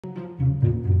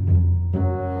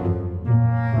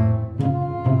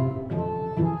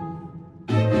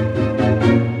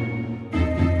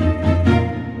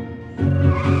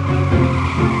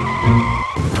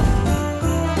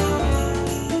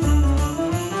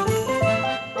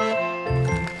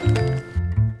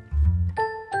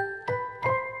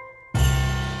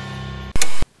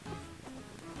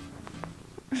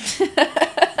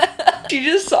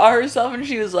saw herself and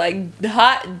she was like,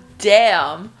 hot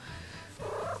damn.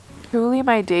 Truly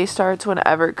my day starts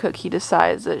whenever Cookie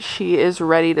decides that she is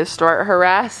ready to start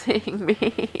harassing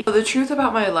me. The truth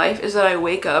about my life is that I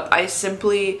wake up, I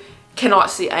simply cannot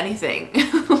see anything.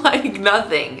 Like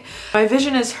nothing. My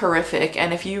vision is horrific,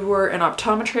 and if you were an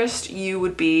optometrist, you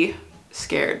would be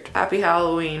scared. Happy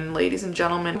Halloween, ladies and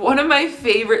gentlemen. One of my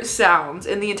favorite sounds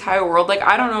in the entire world, like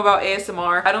I don't know about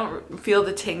ASMR, I don't feel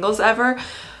the tingles ever,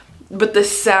 but the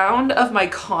sound of my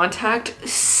contact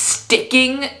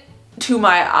sticking to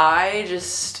my eye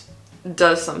just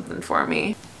does something for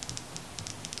me.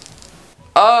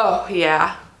 Oh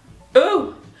yeah.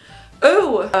 Ooh.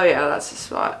 Ooh. Oh yeah, that's the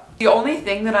spot. The only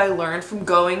thing that I learned from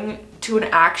going to an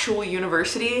actual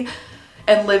university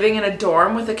and living in a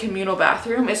dorm with a communal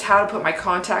bathroom is how to put my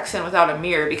contacts in without a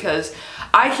mirror, because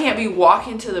I can't be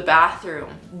walking to the bathroom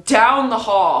down the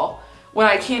hall when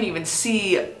I can't even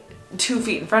see 2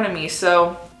 feet in front of me.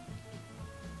 So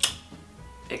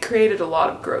it created a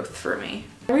lot of growth for me.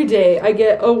 Every day I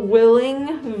get a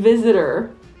willing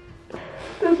visitor.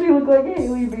 Does he look like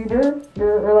Hailey Bieber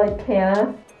or like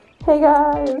Hannah? Hey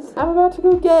guys, I'm about to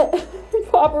go get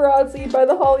paparazzi'd by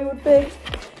the Hollywood pigs.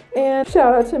 And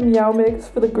shout out to Meow Mix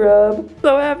for the grub.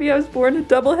 So happy I was born a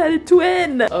double-headed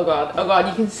twin. Oh god,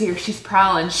 you can see her, she's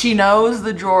prowling. She knows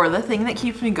the drawer. The thing that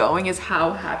keeps me going is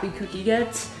how happy Cookie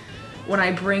gets when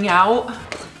I bring out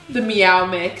the Meow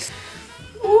Mix.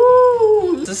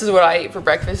 Ooh. This is what I eat for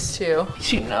breakfast too.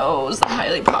 She knows the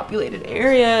highly populated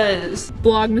areas.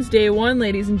 Vlogmas day 1,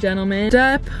 ladies and gentlemen.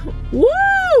 Step. Woo!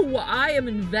 I am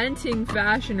inventing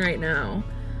fashion right now.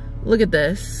 Look at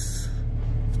this.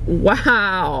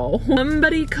 Wow.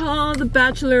 Somebody call the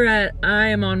Bachelorette. I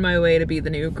am on my way to be the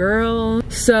new girl.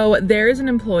 So there is an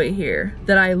employee here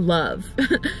that I love.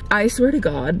 I swear to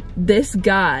God, this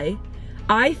guy,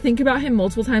 I think about him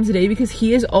multiple times a day because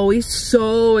he is always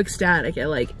so ecstatic at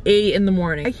like 8 in the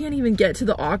morning. I can't even get to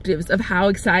the octaves of how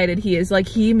excited he is. Like,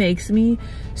 he makes me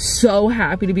so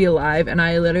happy to be alive, and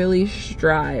I literally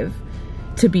strive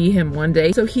to be him one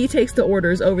day. So he takes the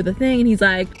orders over the thing and he's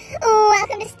like, "Oh,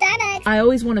 welcome to Starbucks." I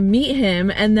always want to meet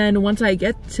him, and then once I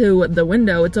get to the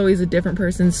window, it's always a different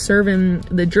person serving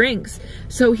the drinks.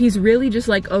 So he's really just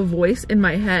like a voice in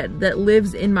my head that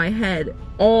lives in my head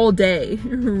all day,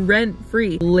 rent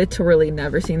free. Literally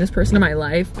never seen this person in my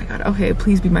life. Oh my god, okay,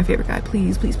 please be my favorite guy.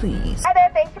 Please, please, please. Hi there,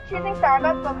 thanks for choosing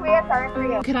Starbucks. What can we get started for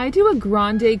you? Can I do a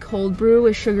grande cold brew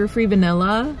with sugar-free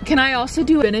vanilla? Can I also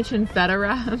do spinach and feta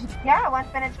wrap? Yeah, one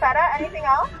spinach feta. Anything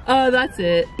else? That's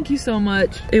it. Thank you so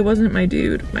much. It wasn't my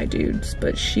dudes,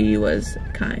 but she was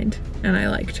kind and I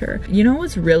liked her. You know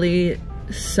what's really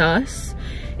sus?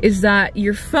 Is that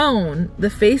your phone, the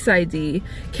Face ID,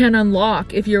 can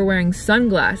unlock if you're wearing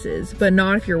sunglasses, but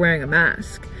not if you're wearing a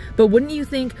mask. But wouldn't you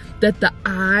think that the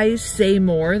eyes say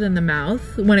more than the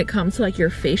mouth when it comes to like your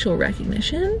facial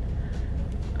recognition?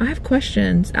 I have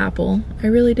questions, Apple. I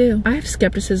really do. I have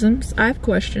skepticisms. I have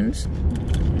questions.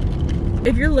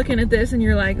 If you're looking at this and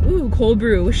you're like, ooh, cold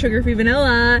brew with sugar-free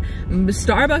vanilla,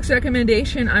 Starbucks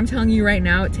recommendation, I'm telling you right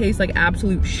now, it tastes like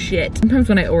absolute shit. Sometimes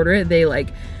when I order it, they like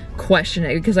question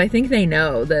it because I think they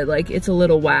know that like it's a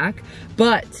little whack,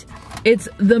 but it's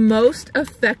the most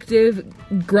effective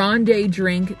grande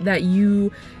drink that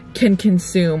you can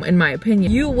consume, in my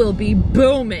opinion. You will be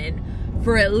booming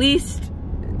for at least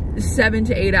 7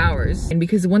 to 8 hours. And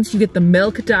because once you get the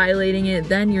milk dilating it,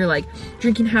 then you're like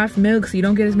drinking half milk, so you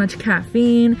don't get as much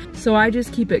caffeine. So I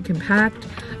just keep it compact.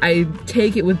 I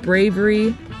take it with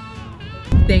bravery.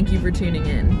 Thank you for tuning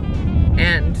in,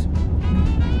 and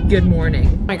good morning.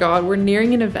 Oh my god, we're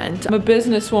nearing an event. I'm a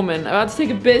businesswoman, about to take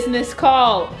a business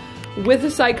call with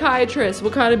a psychiatrist.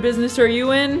 What kind of business are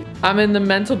you in? I'm in the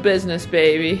mental business,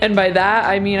 baby. And by that,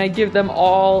 I mean I give them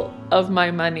all of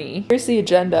my money. Here's the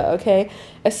agenda, okay?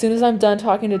 As soon as I'm done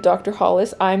talking to Dr.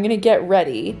 Hollis, I'm gonna get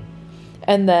ready.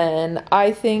 And then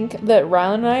I think that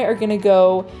Rylan and I are gonna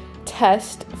go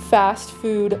test fast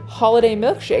food holiday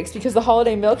milkshakes, because the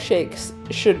holiday milkshakes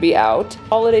should be out.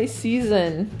 Holiday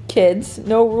season, kids.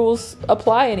 No rules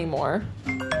apply anymore.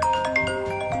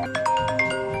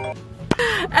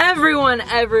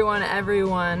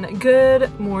 Everyone,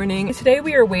 good morning. Today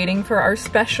we are waiting for our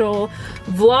special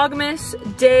Vlogmas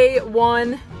Day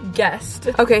 1 guest.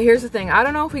 Okay, here's the thing. I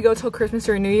don't know if we go till Christmas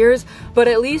or New Year's, but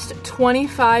at least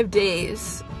 25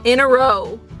 days in a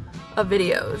row of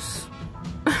videos.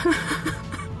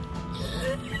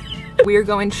 We are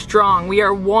going strong. We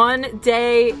are 1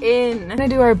 day in. We're gonna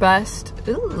do our best.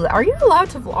 Ooh, are you allowed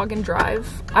to vlog and drive?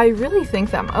 I really think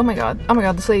that. Oh my god,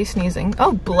 this lady's sneezing.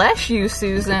 Oh, bless you,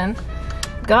 Susan.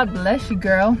 God bless you,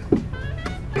 girl.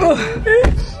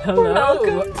 Hello.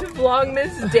 Welcome to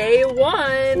Vlogmas Day 1.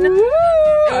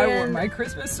 I wore my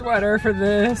Christmas sweater for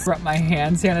this. Brought my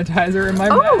hand sanitizer in my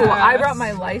mask. Oh, I brought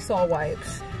my Lysol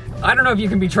wipes. I don't know if you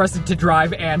can be trusted to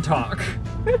drive and talk.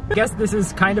 I guess this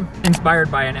is kind of inspired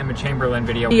by an Emma Chamberlain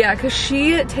video. Yeah, because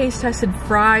she taste tested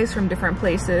fries from different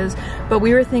places, but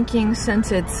we were thinking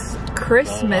since it's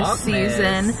Christmas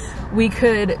season, we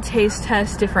could taste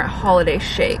test different holiday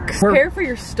shakes. Prepare for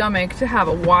your stomach to have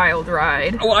a wild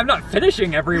ride. Oh, I'm not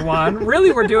finishing, everyone.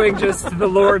 Really, we're doing just the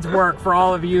Lord's work for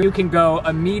all of you. You can go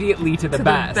immediately to the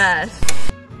best.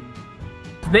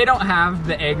 They don't have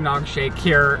the eggnog shake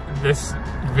here. This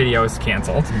video is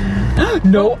canceled.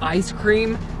 No ice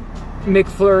cream,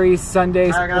 McFlurries,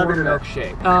 sundaes, or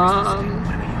milkshake.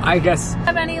 I guess.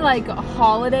 Have any like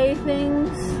holiday things?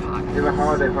 Do a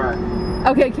holiday pie.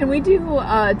 Okay, can we do 2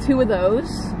 of those?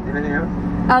 Anything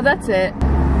else? That's it.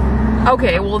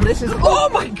 Okay, well this is. Oh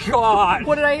my god!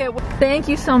 What did I hit? Thank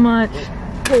you so much.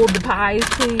 Hold the pies,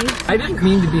 please. I didn't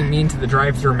mean to be mean to the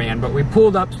drive-thru man, but we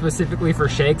pulled up specifically for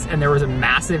shakes and there was a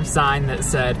massive sign that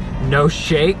said no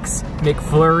shakes,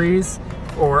 McFlurries,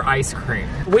 or ice cream.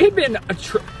 We've been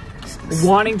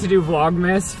wanting to do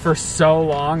Vlogmas for so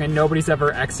long and nobody's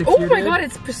ever executed. Oh my god,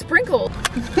 it's sprinkled.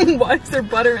 Why is there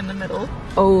butter in the middle?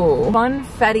 Oh,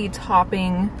 funfetti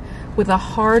topping with a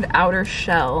hard outer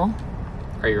shell.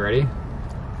 Are you ready?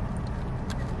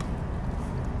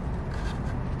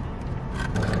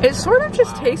 It sort of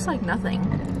just tastes like nothing.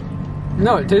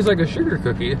 No, it tastes like a sugar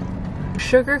cookie.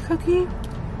 Sugar cookie?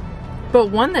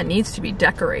 But one that needs to be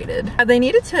decorated. They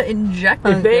needed to inject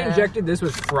it. If they injected this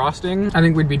with frosting, I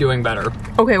think we'd be doing better.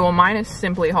 Okay, well mine is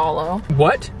simply hollow.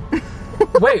 What?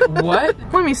 Wait, what?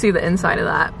 Let me see the inside of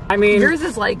that. I mean, yours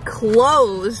is like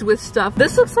closed with stuff.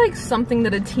 This looks like something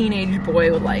that a teenage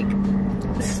boy would like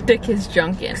stick his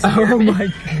junk in. Oh my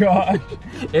gosh.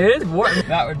 It is warm.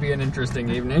 That would be an interesting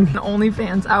evening. An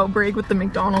OnlyFans outbreak with the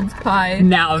McDonald's pie.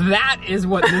 Now that is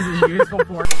what this is useful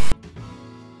for.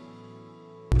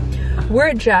 We're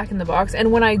at Jack in the Box,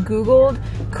 and when I Googled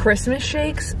Christmas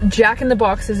shakes, Jack in the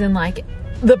Box is in like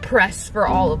the press for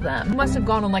all of them. Must have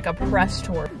gone on like a press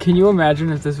tour. Can you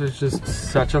imagine if this was just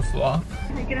such a flop?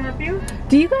 Can I help you?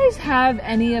 Do you guys have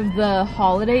any of the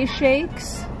holiday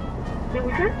shakes? Which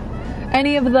one?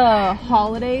 Any of the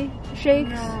holiday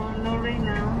shakes? No, not right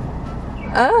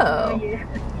now. Oh. Yeah.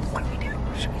 What do we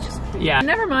do? Should we just... Yeah.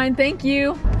 Never mind, thank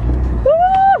you.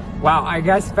 Wow, I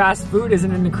guess fast food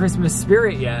isn't in the Christmas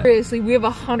spirit yet. Seriously, we have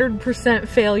 100%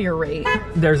 failure rate.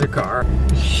 There's a car.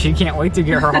 She can't wait to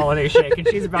get her holiday shake and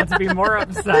she's about to be more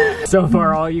upset. So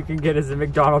far, all you can get is a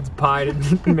McDonald's pie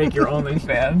to make your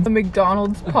OnlyFans. A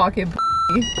McDonald's pocket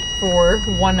for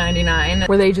 $1.99.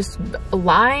 Were they just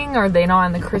lying? Are they not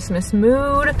in the Christmas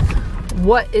mood?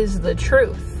 What is the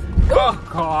truth? Oh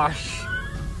gosh.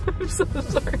 I'm so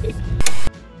sorry.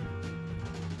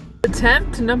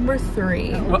 Attempt number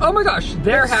 3. Well, oh my gosh,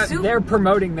 they're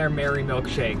promoting their Merry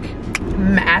Milkshake.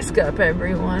 Mask up,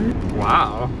 everyone.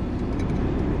 Wow.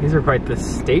 These are quite the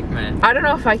statement. I don't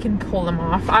know if I can pull them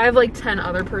off. I have like 10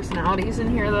 other personalities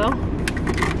in here though.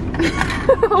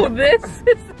 Oh, this is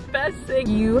the best thing.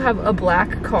 You have a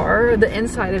black car, the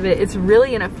inside of it, it's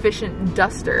really an efficient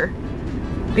duster.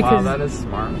 Because, wow, that is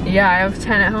smart. Yeah, I have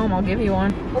 10 at home, I'll give you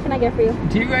one. What can I get for you?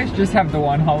 Do you guys just have the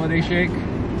one holiday shake?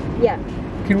 Yeah.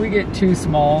 Can we get 2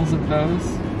 smalls of those?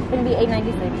 It's gonna be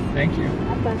 $8.96. Thank you.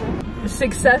 My pleasure.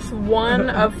 Success 1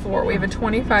 of 4. We have a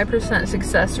 25%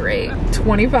 success rate.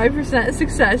 25%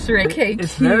 success rate. Okay,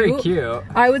 it's cute. very cute.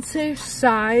 I would say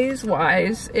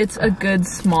size-wise, it's a good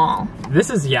small. This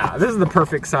is the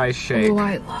perfect size shake. Oh,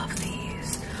 I love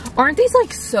these. Aren't these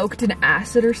like soaked in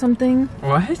acid or something?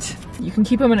 What? You can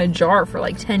keep them in a jar for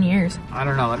like 10 years. I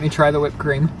don't know. Let me try the whipped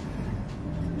cream.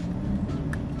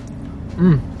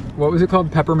 What was it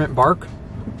called? Peppermint bark?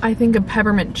 I think a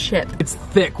peppermint chip. It's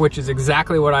thick, which is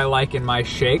exactly what I like in my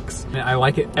shakes. I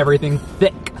like everything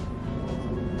thick.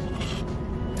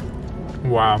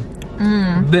 Wow.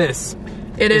 This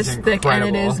is thick and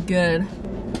it is good.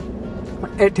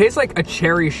 It tastes like a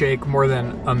cherry shake more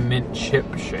than a mint chip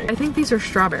shake. I think these are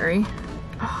strawberry.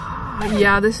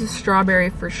 Yeah, this is strawberry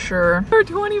for sure. Our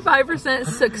 25%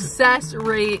 success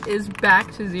rate is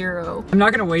back to 0. I'm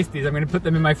not gonna waste these. I'm gonna put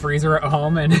them in my freezer at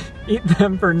home and eat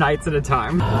them for nights at a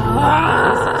time.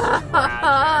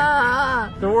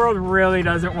 The world really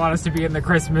doesn't want us to be in the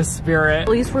Christmas spirit. At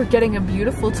least we're getting a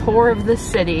beautiful tour of the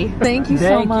city. Thank you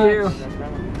so much.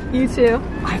 You too.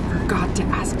 I forgot to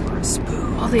ask for a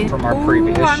spoon Oh, from our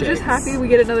previous I'm shakes. just happy we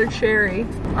get another cherry.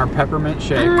 Our peppermint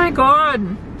shake. Oh my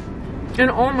god. An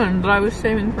almond that I was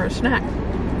saving for a snack.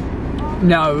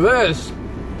 Now this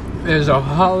is a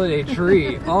holiday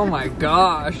treat. Oh my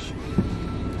gosh.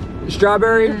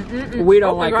 Strawberry, we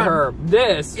don't like her.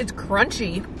 This, it's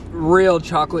crunchy. Real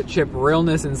chocolate chip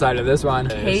realness inside of this one.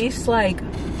 Tastes like,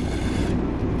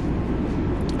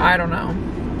 I don't know.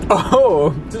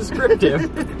 Oh,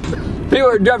 descriptive. People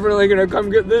are definitely gonna come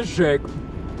get this shake.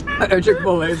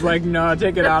 Chick-fil-A's like, no,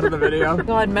 take it out of the video.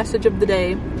 God, message of the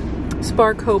day.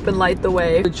 Spark hope and light the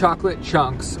way. The chocolate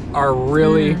chunks are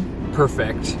really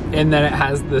perfect. And then it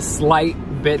has the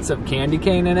slight bits of candy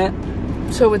cane in it.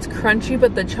 So it's crunchy,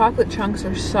 but the chocolate chunks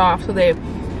are soft, so they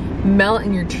melt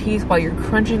in your teeth while you're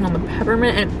crunching on the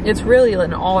peppermint, and it's really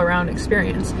an all-around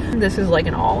experience. This is like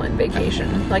an all-in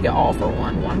vacation, like an all for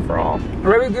one for all.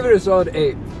 I would give it a solid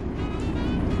 8.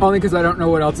 Only because I don't know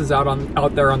what else is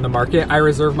out there on the market. I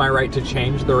reserve my right to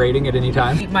change the rating at any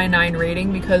time. My 9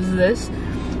 rating because this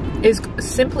is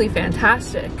simply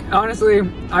fantastic. Honestly,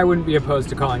 I wouldn't be opposed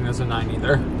to calling this a 9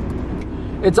 either.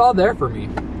 It's all there for me.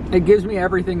 It gives me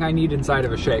everything I need inside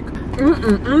of a shake.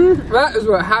 That is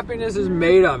what happiness is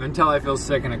made of until I feel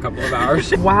sick in a couple of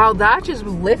hours. Wow, that just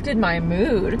lifted my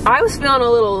mood. I was feeling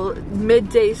a little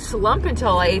midday slump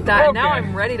until I ate that, and now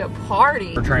I'm ready to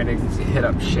party. We're trying to hit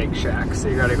up Shake Shack, so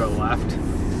you gotta go left.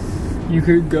 You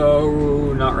could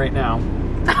go, not right now.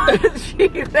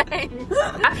 Gee, thanks.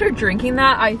 After drinking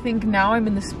that, I think now I'm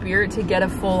in the spirit to get a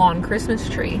full-on Christmas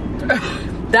tree.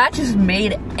 That just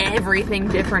made everything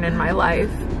different in my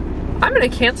life. I'm gonna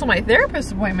cancel my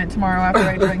therapist appointment tomorrow after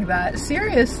I drink that.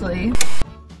 Seriously.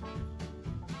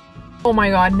 Oh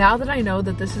my god, now that I know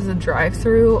that this is a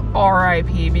drive-thru,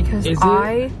 RIP, because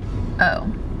Oh.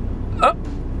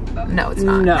 No, it's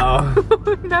not. No.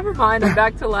 Never mind, I'm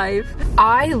back to life.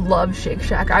 I love Shake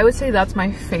Shack. I would say that's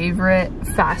my favorite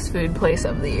fast food place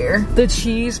of the year. The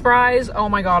cheese fries, oh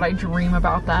my god, I dream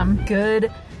about them.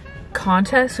 Good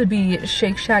contest would be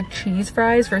Shake Shack cheese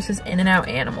fries versus In-N-Out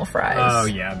animal fries. Oh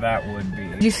yeah, that would be.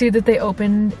 Did you see that they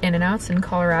opened In-N-Outs in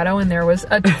Colorado and there was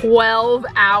a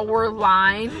 12-hour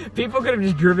line? People could have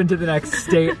just driven to the next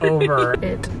state over.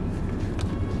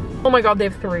 Oh my god, they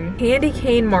have 3. Candy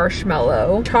cane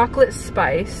marshmallow, chocolate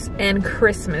spice, and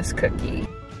Christmas cookie.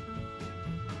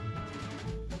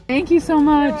 Thank you so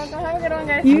much. Have a good one,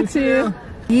 guys. You too.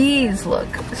 These look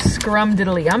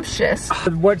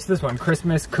scrumdiddlyumptious. What's this one?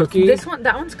 Christmas cookie?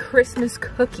 That one's Christmas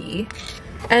cookie.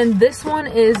 And this one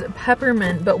is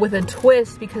peppermint, but with a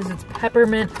twist because it's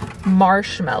peppermint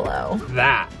marshmallow.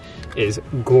 That is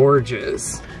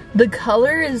gorgeous. The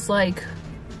color is like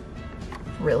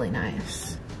really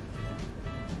nice.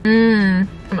 I'm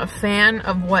a fan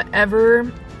of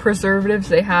whatever preservatives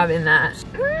they have in that.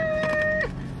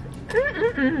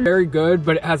 Very good,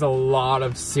 but it has a lot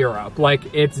of syrup.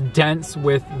 Like, it's dense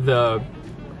with the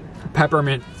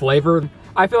peppermint flavor.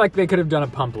 I feel like they could have done a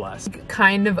pump less.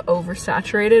 Kind of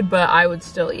oversaturated, but I would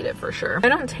still eat it for sure. I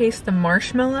don't taste the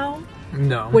marshmallow.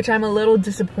 No. Which I'm a little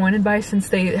disappointed by since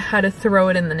they had to throw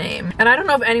it in the name. And I don't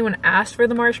know if anyone asked for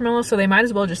the marshmallow, so they might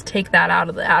as well just take that out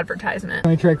of the advertisement.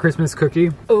 Can I try Christmas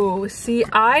cookie? Oh, see,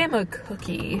 I am a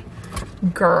cookie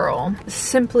girl.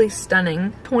 Simply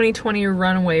stunning. 2020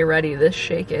 runway ready this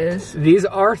shake is. These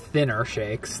are thinner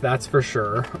shakes, that's for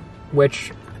sure.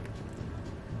 Which...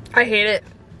 I hate it.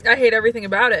 I hate everything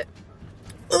about it.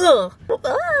 Ugh.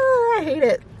 I hate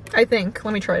it. I think.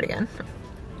 Let me try it again.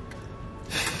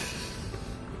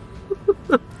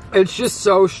 It's just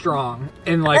so strong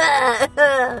and like...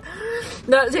 That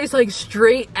tastes like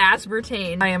straight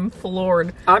aspartame. I am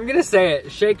floored. I'm gonna say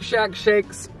it. Shake Shack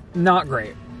shakes, not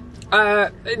great.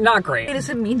 Not great. Does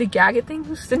it mean to gag at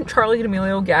things? Didn't Charlie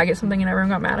D'Amelio gag at something and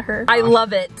everyone got mad at her? I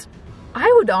love it. I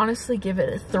would honestly give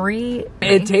it a 3.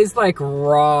 It tastes like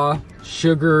raw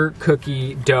sugar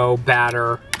cookie dough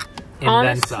batter and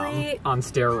honestly, then some on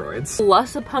steroids.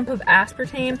 Plus a pump of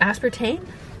aspartame. Aspartame?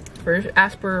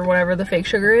 Or whatever the fake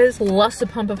sugar is, plus a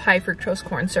pump of high fructose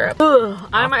corn syrup. Ugh,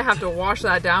 I might have to wash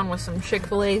that down with some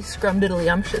Chick-fil-A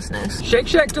scrumdiddlyumptiousness. Shake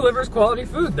Shack delivers quality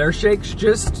food. Their shakes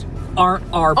just aren't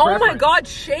our preference. Oh my god,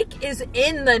 shake is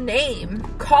in the name.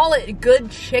 Call it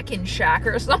Good Chicken Shack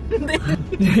or something.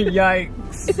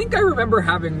 Yikes. I think I remember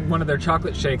having one of their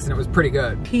chocolate shakes and it was pretty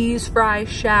good. Peas Fry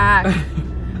Shack.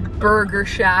 Burger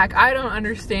Shack. I don't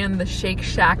understand the Shake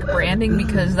Shack branding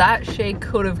because that shake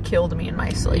could have killed me in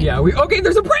my sleep. Yeah, okay,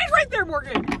 there's a branch right there,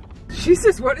 Morgan!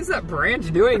 Jesus, what is that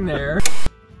branch doing there?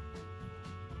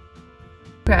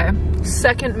 Okay,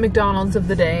 second McDonald's of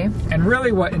the day. And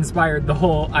really what inspired the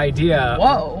whole idea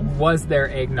was their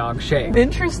eggnog shake.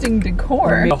 Interesting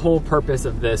decor. The whole purpose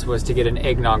of this was to get an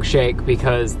eggnog shake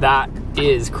because that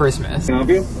is Christmas. Can I help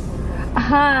you?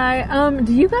 Hi,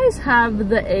 do you guys have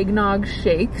the eggnog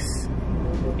shakes?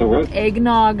 The what?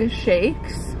 Eggnog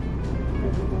shakes.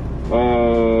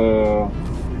 Come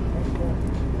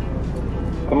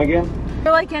again? Are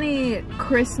there like any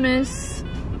Christmas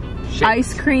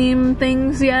ice cream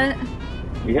things yet?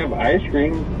 We have ice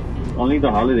cream, only the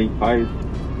holiday pies.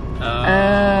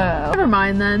 Never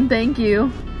mind then, thank you.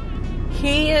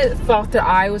 He thought that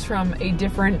I was from a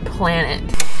different planet.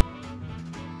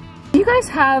 Do you guys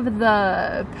have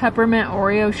the peppermint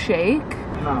Oreo shake?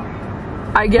 No.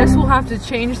 I guess we'll have to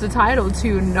change the title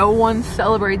to No One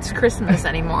Celebrates Christmas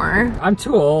Anymore. I'm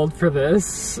too old for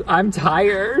this. I'm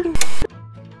tired.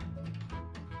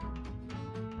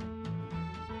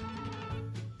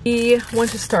 We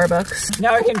went to Starbucks.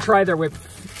 Now I can try their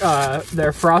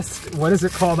their frost, what is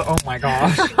it called? Oh my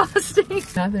gosh. Frosting.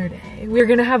 Another day. We're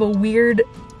gonna have a weird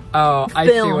I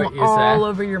see what you all said.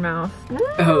 over your mouth.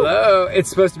 Hello. It's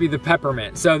supposed to be the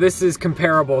peppermint. So this is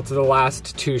comparable to the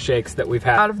last 2 shakes that we've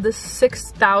had. Out of the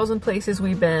 6,000 places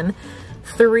we've been,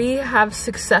 3 have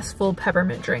successful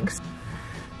peppermint drinks.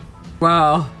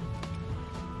 Well,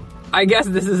 I guess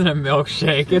this isn't a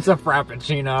milkshake. It's a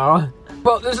frappuccino.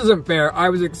 Well, this isn't fair. I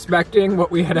was expecting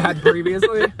what we had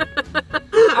previously.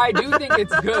 I do think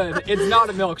it's good. It's not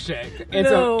a milkshake.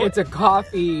 It's a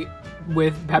coffee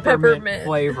with peppermint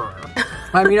flavor.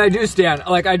 I mean, I do stand.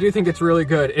 Like, I do think it's really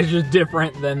good. It's just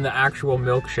different than the actual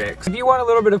milkshakes. If you want a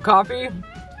little bit of coffee,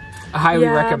 I highly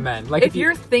recommend. Like, if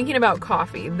you're thinking about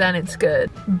coffee, then it's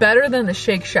good. Better than the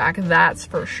Shake Shack, that's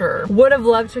for sure. Would have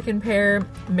loved to compare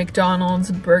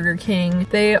McDonald's, Burger King.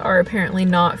 They are apparently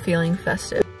not feeling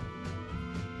festive.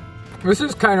 This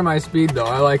is kind of my speed though,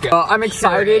 I like it. I'm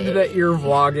excited that you're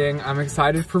vlogging. I'm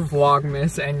excited for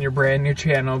Vlogmas and your brand new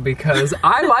channel because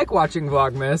I like watching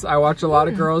Vlogmas. I watch a lot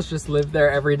of girls just live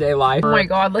their everyday life. Oh my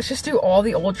god, let's just do all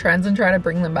the old trends and try to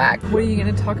bring them back. What are you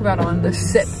gonna talk about on The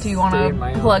Sip? Do you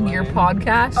wanna plug your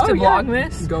podcast to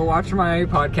Vlogmas? Go watch my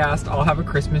podcast. I'll have a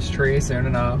Christmas tree soon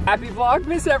enough. Happy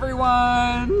Vlogmas,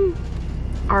 everyone!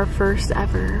 Our first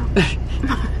ever.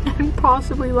 And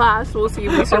possibly last. We'll see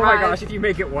if we survive. Oh my gosh, if you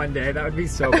make it one day, that would be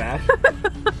so bad.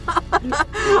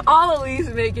 I'll at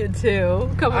least make it 2.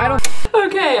 Come on.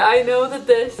 Okay, I know that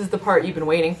this is the part you've been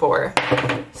waiting for.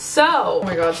 So, oh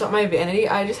my god, it's not my vanity.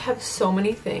 I just have so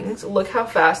many things. Look how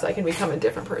fast I can become a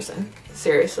different person.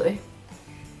 Seriously.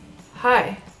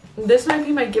 Hi. This might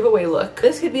be my giveaway look.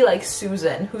 This could be like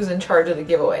Susan, who's in charge of the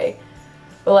giveaway.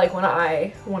 But like when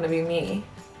I want to be me,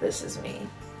 this is me.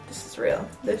 This is real.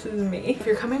 This is me. If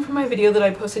you're coming from my video that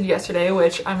I posted yesterday,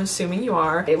 which I'm assuming you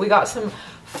are, we got some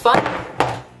fun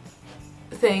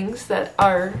things that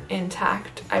are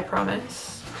intact, I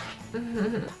promise.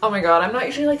 Oh my god, I'm not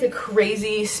usually like a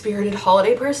crazy spirited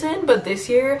holiday person, but this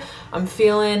year I'm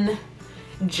feeling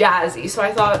jazzy. So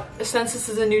I thought, since this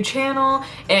is a new channel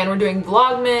and we're doing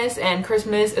Vlogmas and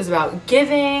Christmas is about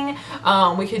giving,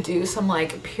 we could do some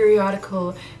like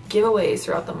periodical giveaways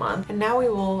throughout the month. And now we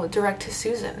will direct to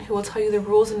Susan, who will tell you the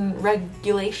rules and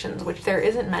regulations, which there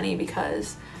isn't many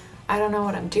because I don't know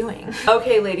what I'm doing.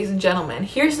 Okay, ladies and gentlemen,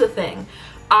 here's the thing.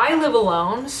 I live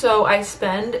alone, so I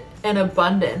spend an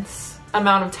abundance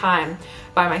amount of time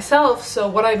by myself. So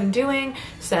what I've been doing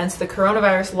since the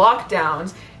coronavirus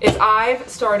lockdowns is I've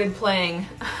started playing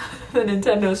the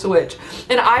Nintendo Switch.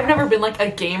 And I've never been like a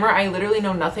gamer. I literally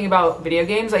know nothing about video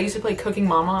games. I used to play Cooking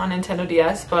Mama on Nintendo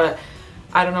DS, but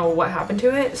I don't know what happened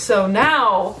to it. So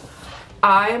now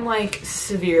I am like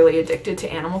severely addicted to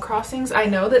Animal Crossings. I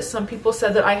know that some people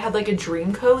said that I had like a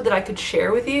dream code that I could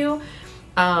share with you.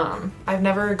 I've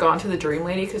never gone to the Dream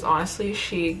Lady because honestly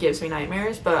she gives me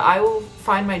nightmares, but I will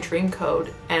find my dream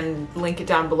code and link it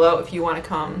down below if you want to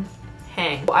come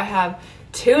hang. I have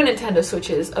 2 Nintendo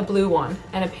Switches, a blue one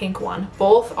and a pink one.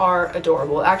 Both are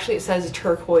adorable. Actually it says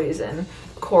turquoise and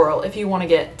coral if you want to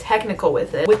get technical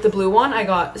with it. With the blue one I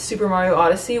got Super Mario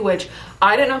Odyssey, which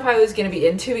I didn't know if I was going to be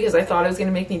into because I thought it was going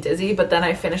to make me dizzy, but then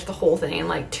I finished the whole thing in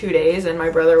like 2 days and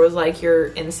my brother was like, you're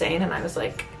insane, and I was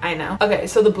like, I know. Okay,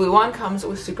 so the blue one comes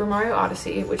with Super Mario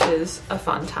Odyssey, which is a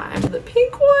fun time. The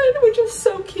pink one, which is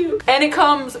so cute, and it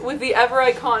comes with the ever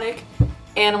iconic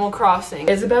Animal Crossing.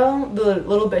 Isabel, the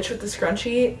little bitch with the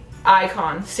scrunchie,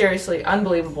 icon, seriously,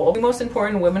 unbelievable. The most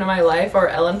important women in my life are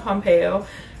Ellen Pompeo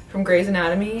from Grey's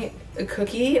Anatomy,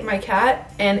 Cookie, my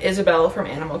cat, and Isabel from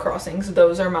Animal Crossing. So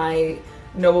those are my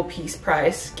Nobel Peace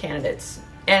Prize candidates,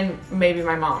 and maybe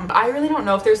my mom. I really don't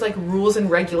know if there's like rules and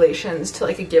regulations to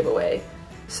like a giveaway.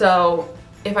 So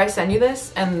if I send you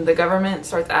this and the government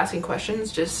starts asking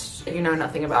questions, just you know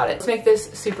nothing about it. Let's make this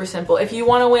super simple. If you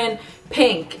want to win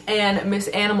pink and Miss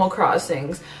Animal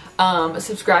Crossings,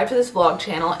 subscribe to this vlog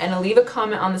channel and leave a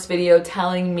comment on this video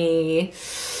telling me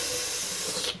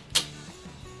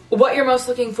what you're most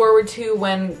looking forward to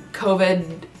when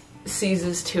COVID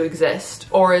ceases to exist,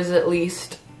 or is at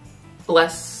least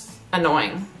less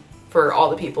annoying for all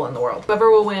the people in the world.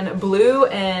 Whoever will win Blue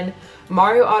and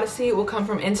Mario Odyssey will come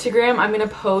from Instagram. I'm gonna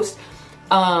post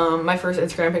my first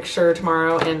Instagram picture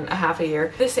tomorrow in a half a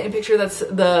year. The same picture that's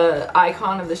the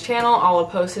icon of this channel, I'll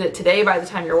have posted it today by the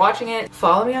time you're watching it.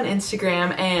 Follow me on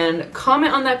Instagram and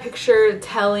comment on that picture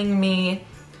telling me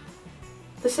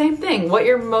the same thing, what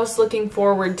you're most looking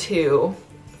forward to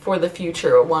for the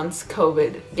future once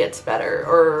COVID gets better,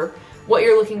 or what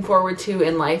you're looking forward to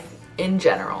in life in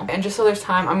general. And just so there's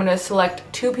time, I'm gonna select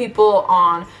 2 people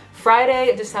on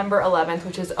Friday, December 11th,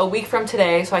 which is a week from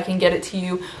today, so I can get it to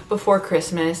you before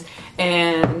Christmas.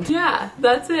 And yeah,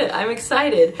 that's it. I'm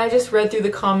excited. I just read through the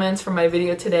comments from my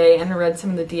video today and read some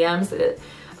of the DMs that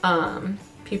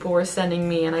people were sending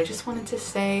me, and I just wanted to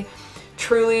say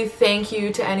truly thank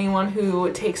you to anyone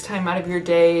who takes time out of your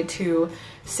day to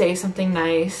say something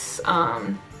nice.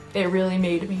 It really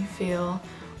made me feel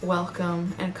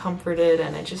welcome and comforted,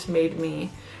 and it just made me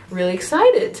really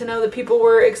excited to know that people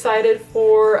were excited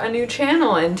for a new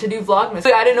channel and to do Vlogmas.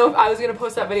 I didn't know if I was gonna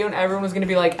post that video and everyone was gonna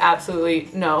be like, absolutely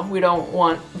no, we don't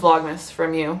want Vlogmas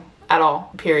from you at all,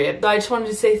 period. So I just wanted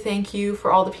to say thank you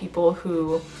for all the people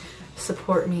who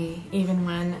support me even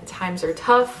when times are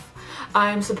tough.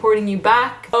 I'm supporting you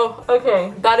back. Oh,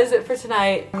 okay, that is it for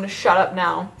tonight. I'm gonna shut up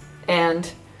now and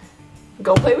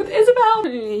go play with Isabel.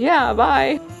 Yeah,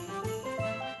 bye.